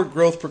inward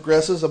growth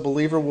progresses, a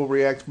believer will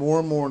react more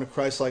and more in a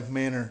Christ-like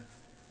manner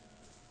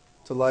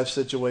to life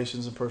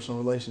situations and personal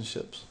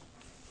relationships.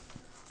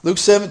 Luke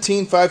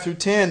 17, 5 through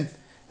 10,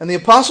 and the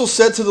apostles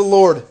said to the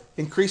Lord,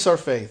 increase our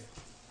faith.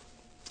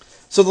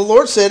 So the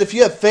Lord said, if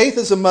you have faith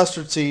as a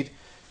mustard seed,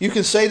 you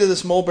can say to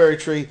this mulberry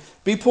tree,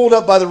 be pulled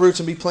up by the roots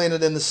and be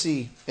planted in the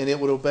sea, and it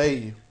would obey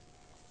you.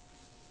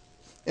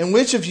 And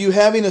which of you,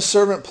 having a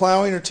servant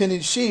plowing or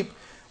tending sheep,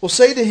 will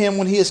say to him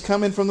when he has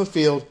come in from the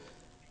field,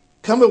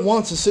 come at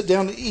once and sit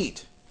down to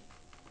eat?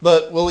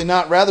 But will he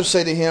not rather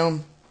say to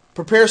him,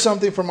 prepare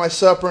something for my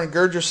supper and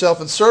gird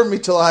yourself and serve me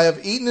till I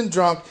have eaten and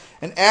drunk,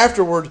 and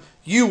afterward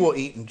you will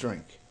eat and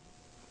drink?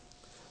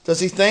 Does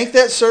he thank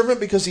that servant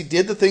because he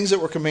did the things that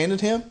were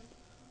commanded him?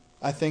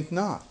 I think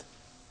not.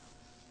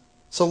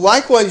 So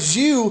likewise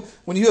you,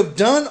 when you have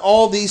done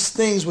all these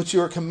things which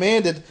you are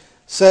commanded,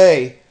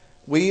 say,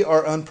 we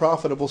are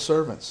unprofitable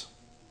servants.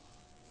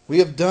 We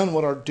have done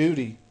what our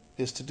duty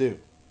is to do.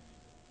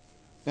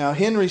 Now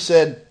Henry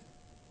said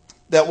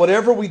that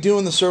whatever we do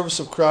in the service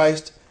of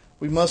Christ,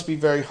 we must be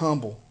very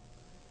humble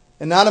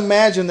and not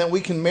imagine that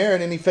we can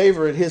merit any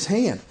favor at His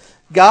hand.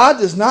 God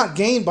does not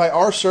gain by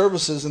our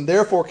services and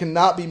therefore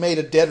cannot be made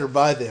a debtor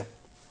by them.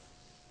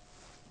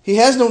 He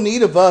has no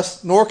need of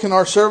us, nor can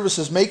our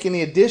services make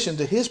any addition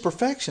to His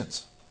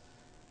perfections.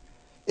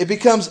 It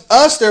becomes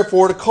us,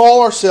 therefore, to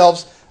call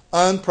ourselves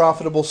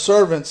unprofitable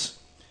servants,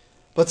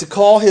 but to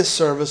call His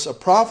service a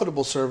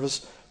profitable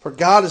service, for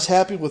God is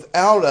happy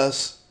without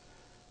us,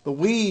 but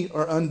we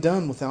are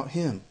undone without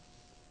Him.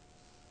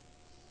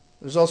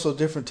 There's also a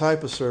different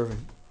type of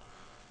serving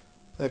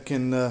that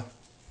can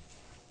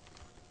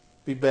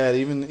be bad,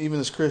 even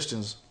as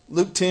Christians.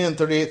 Luke 10,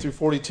 38 through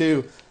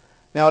 42.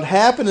 Now it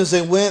happened as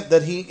they went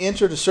that he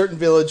entered a certain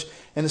village,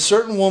 and a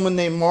certain woman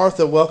named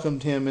Martha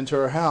welcomed him into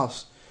her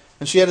house.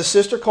 And she had a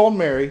sister called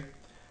Mary,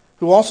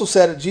 who also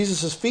sat at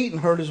Jesus' feet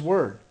and heard his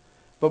word.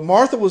 But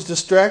Martha was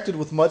distracted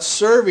with much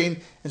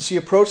serving, and she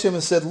approached him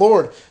and said,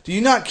 Lord, do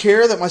you not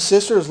care that my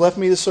sister has left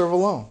me to serve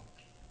alone?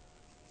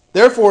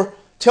 Therefore,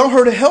 tell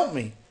her to help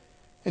me.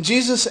 And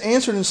Jesus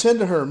answered and said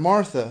to her,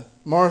 Martha,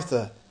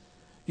 Martha,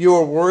 you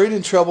are worried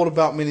and troubled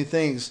about many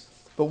things,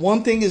 but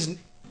one thing is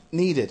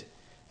needed,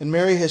 and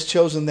Mary has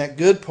chosen that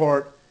good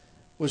part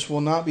which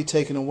will not be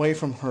taken away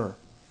from her.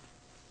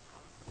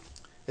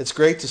 It's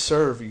great to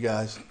serve, you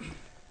guys.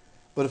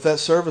 But if that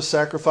service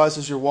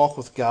sacrifices your walk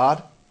with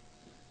God,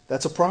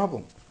 that's a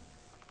problem.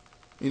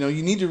 You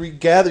need to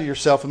regather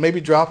yourself and maybe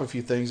drop a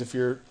few things if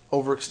you're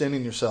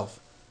overextending yourself.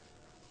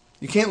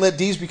 You can't let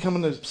these become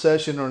an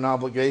obsession or an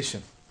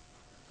obligation.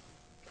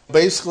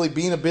 Basically,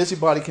 being a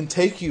busybody can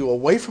take you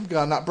away from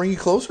God, not bring you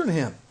closer to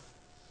Him.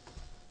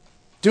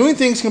 Doing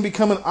things can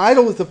become an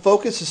idol if the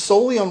focus is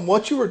solely on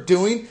what you are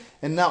doing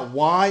and not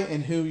why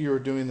and who you are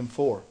doing them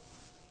for.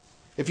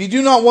 If you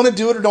do not want to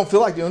do it or don't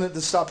feel like doing it,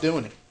 then stop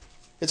doing it.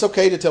 It's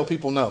okay to tell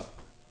people no.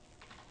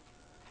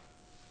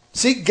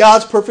 Seek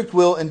God's perfect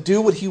will and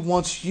do what He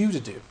wants you to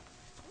do,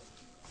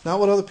 not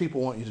what other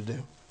people want you to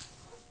do.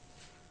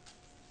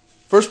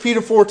 1 Peter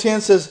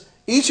 4:10 says,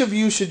 each of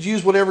you should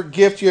use whatever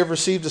gift you have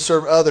received to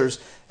serve others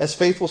as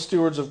faithful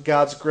stewards of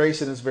God's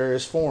grace in its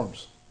various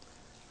forms.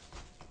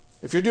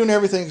 If you're doing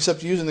everything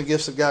except using the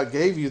gifts that God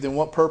gave you, then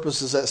what purpose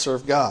does that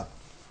serve God?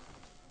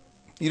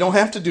 You don't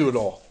have to do it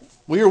all.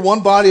 We are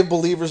one body of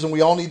believers, and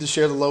we all need to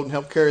share the load and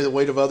help carry the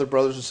weight of other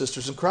brothers and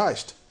sisters in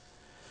Christ.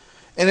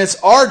 And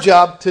it's our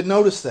job to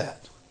notice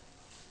that.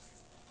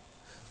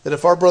 That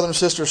if our brother and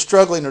sister are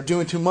struggling or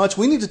doing too much,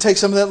 we need to take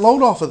some of that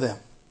load off of them.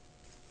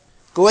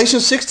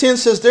 Galatians 6:10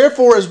 says,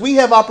 therefore, as we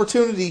have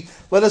opportunity,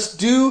 let us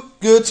do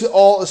good to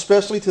all,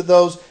 especially to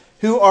those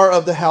who are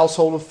of the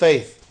household of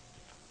faith.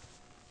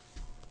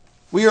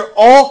 We are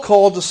all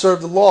called to serve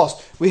the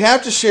lost. We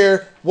have to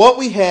share what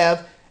we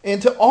have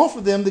and to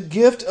offer them the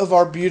gift of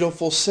our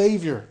beautiful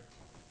Savior.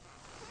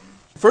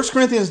 1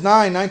 Corinthians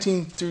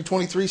 9:19 through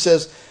 23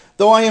 says,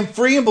 though I am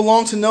free and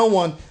belong to no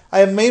one, I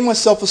have made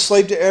myself a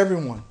slave to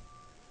everyone,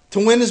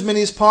 to win as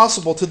many as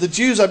possible. To the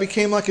Jews I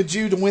became like a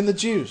Jew to win the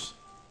Jews.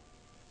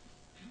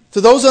 To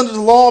those under the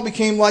law I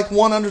became like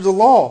one under the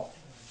law,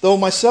 though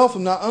myself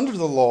am not under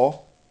the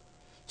law,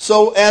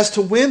 so as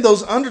to win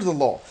those under the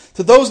law.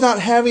 To those not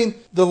having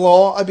the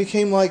law, I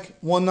became like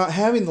one not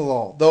having the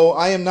law, though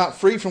I am not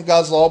free from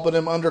God's law, but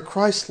am under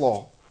Christ's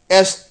law,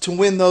 as to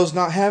win those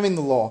not having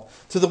the law.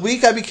 To the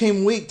weak I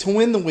became weak, to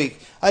win the weak.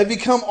 I have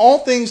become all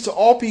things to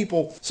all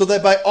people, so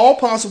that by all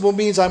possible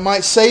means I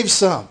might save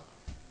some.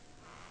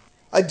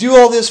 I do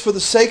all this for the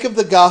sake of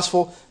the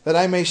gospel, that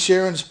I may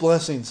share in its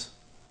blessings.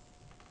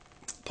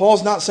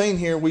 Paul's not saying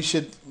here we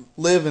should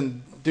live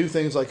and do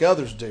things like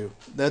others do.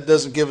 That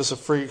doesn't give us a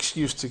free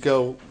excuse to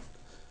go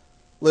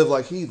live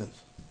like heathens.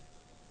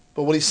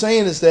 But what he's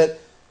saying is that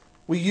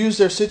we use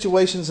their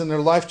situations and their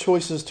life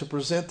choices to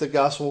present the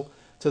gospel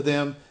to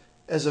them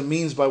as a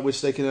means by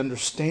which they can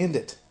understand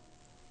it.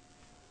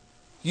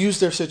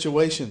 Use their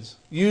situations.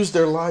 Use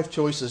their life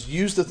choices.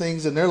 Use the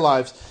things in their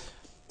lives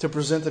to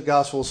present the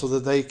gospel so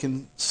that they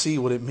can see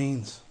what it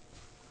means.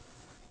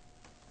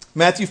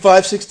 Matthew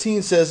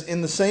 5:16 says,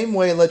 in the same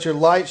way let your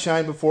light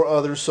shine before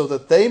others so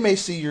that they may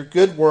see your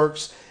good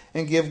works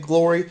and give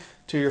glory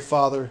to your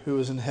Father who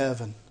is in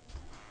heaven.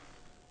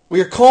 We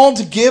are called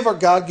to give our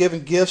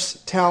God-given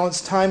gifts,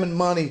 talents, time, and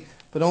money,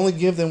 but only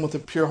give them with a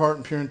pure heart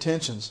and pure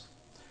intentions.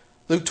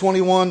 Luke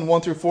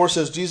 21:1 through 4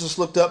 says, Jesus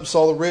looked up and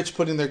saw the rich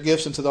putting their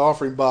gifts into the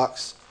offering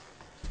box.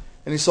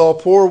 And he saw a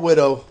poor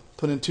widow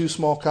put in 2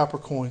 small copper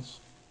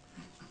coins.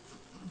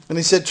 And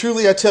he said,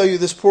 truly I tell you,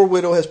 this poor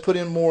widow has put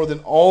in more than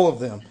all of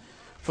them.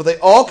 For they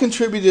all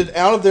contributed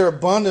out of their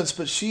abundance,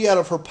 but she out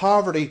of her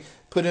poverty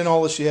put in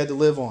all that she had to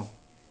live on.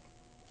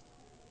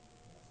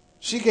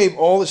 She gave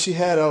all that she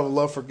had out of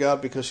love for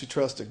God because she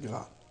trusted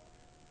God.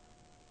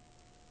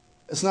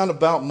 It's not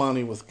about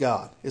money with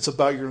God. It's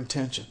about your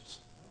intentions.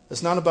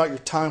 It's not about your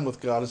time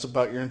with God. It's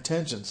about your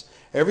intentions.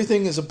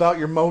 Everything is about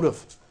your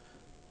motive.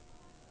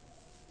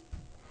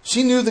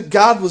 She knew that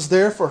God was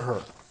there for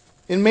her.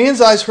 In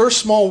man's eyes, her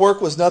small work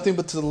was nothing,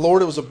 but to the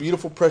Lord it was a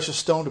beautiful, precious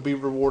stone to be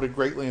rewarded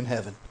greatly in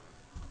heaven.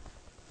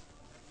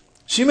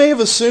 She may have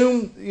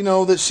assumed,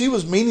 that she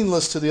was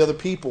meaningless to the other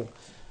people,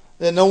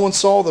 that no one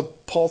saw the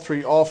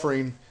paltry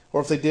offering,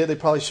 or if they did, they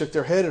probably shook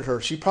their head at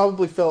her. She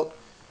probably felt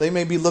They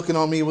may be looking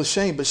on me with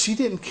shame. But she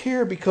didn't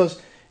care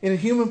because in a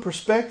human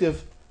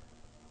perspective,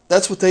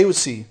 that's what they would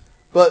see.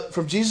 But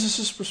from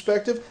Jesus'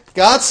 perspective,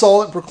 God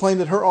saw it and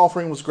proclaimed that her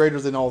offering was greater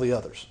than all the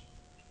others.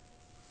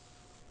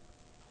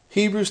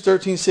 Hebrews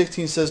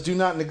 13:16 says, do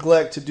not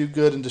neglect to do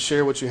good and to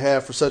share what you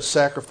have, for such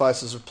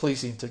sacrifices are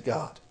pleasing to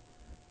God.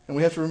 And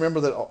we have to remember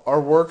that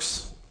our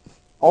works,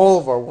 all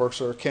of our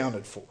works, are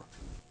accounted for.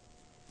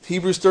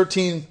 Hebrews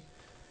 13,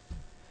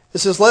 it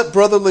says, let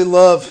brotherly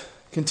love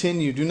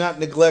continue. Do not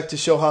neglect to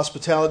show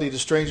hospitality to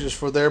strangers,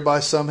 for thereby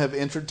some have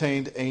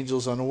entertained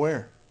angels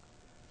unaware.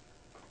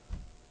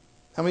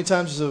 How many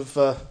times have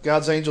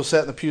God's angels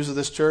sat in the pews of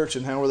this church,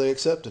 and how were they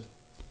accepted?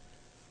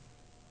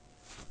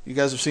 You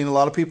guys have seen a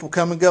lot of people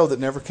come and go that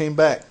never came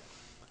back.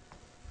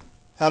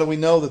 How do we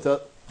know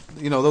that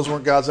those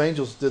weren't God's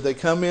angels? Did they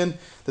come in?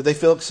 Did they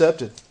feel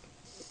accepted?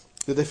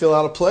 Did they feel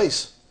out of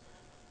place?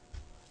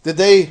 Did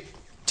they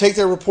take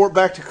their report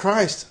back to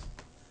Christ?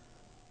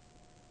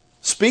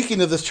 Speaking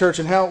of this church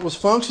and how it was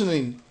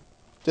functioning,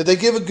 did they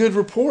give a good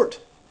report?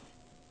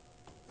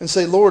 And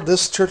say, Lord,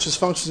 this church is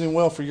functioning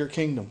well for your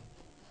kingdom.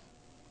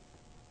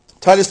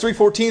 Titus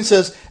 3:14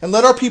 says, and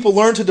let our people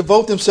learn to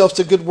devote themselves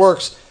to good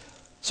works,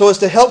 so as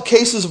to help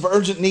cases of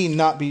urgent need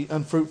not be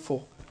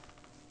unfruitful.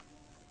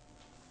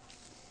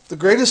 The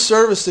greatest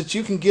service that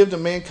you can give to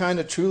mankind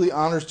that truly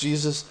honors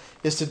Jesus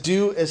is to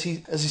do as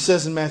he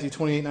says in Matthew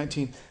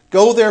 28:19.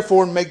 Go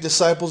therefore and make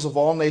disciples of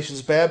all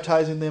nations,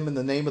 baptizing them in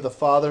the name of the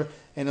Father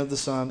and of the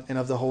Son and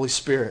of the Holy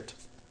Spirit.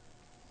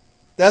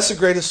 That's the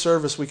greatest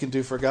service we can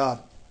do for God,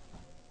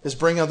 is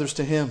bring others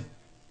to Him.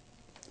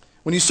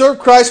 When you serve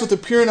Christ with a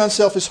pure and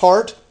unselfish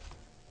heart,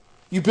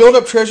 you build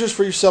up treasures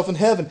for yourself in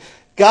heaven.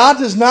 God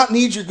does not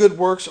need your good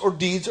works or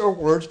deeds or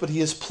words, but He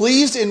is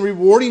pleased in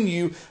rewarding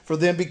you for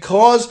them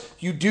because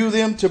you do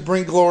them to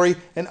bring glory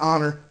and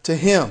honor to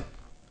Him.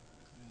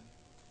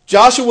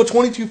 Joshua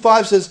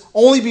 22:5 says,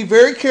 only be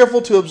very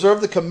careful to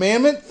observe the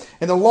commandment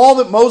and the law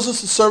that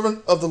Moses, the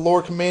servant of the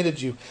Lord, commanded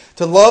you,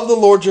 to love the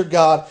Lord your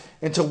God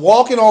and to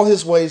walk in all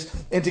His ways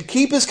and to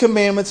keep His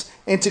commandments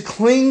and to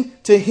cling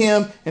to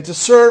Him and to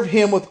serve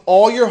Him with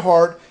all your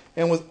heart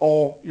and with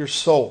all your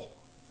soul.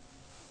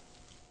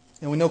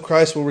 And we know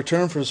Christ will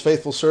return for His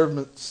faithful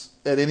servants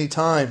at any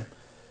time.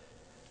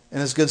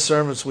 And as good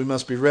servants, we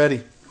must be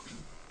ready.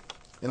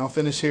 And I'll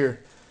finish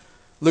here.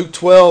 Luke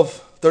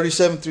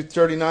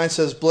 12:37-39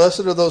 says,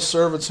 blessed are those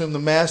servants whom the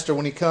master,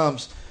 when he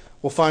comes,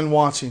 will find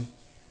watching.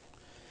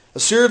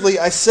 Assuredly,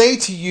 I say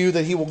to you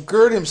that he will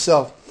gird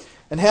himself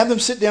and have them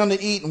sit down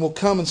to eat and will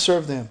come and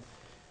serve them.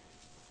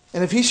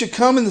 And if he should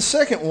come in the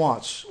second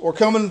watch or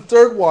come in the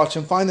third watch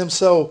and find them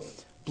so,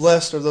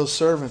 blessed are those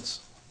servants.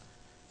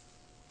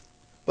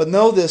 But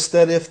know this,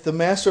 that if the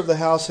master of the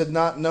house had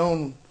not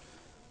known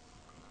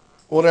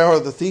what hour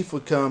the thief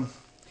would come,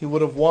 he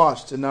would have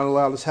watched and not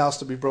allowed his house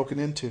to be broken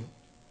into.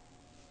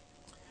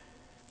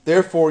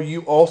 Therefore,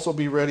 you also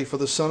be ready, for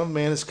the Son of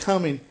Man is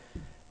coming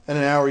at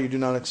an hour you do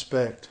not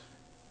expect.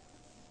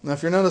 Now,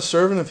 if you're not a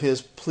servant of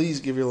His, please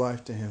give your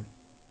life to Him.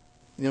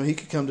 He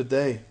could come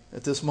today,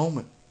 at this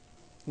moment.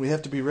 We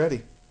have to be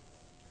ready.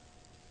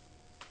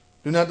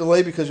 Do not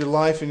delay, because your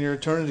life and your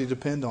eternity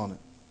depend on it.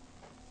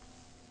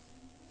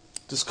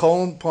 Just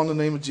call upon the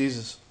name of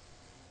Jesus.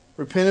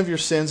 Repent of your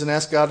sins and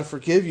ask God to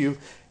forgive you,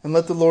 and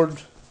let the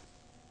Lord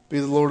be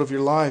the Lord of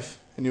your life,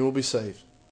 and you will be saved.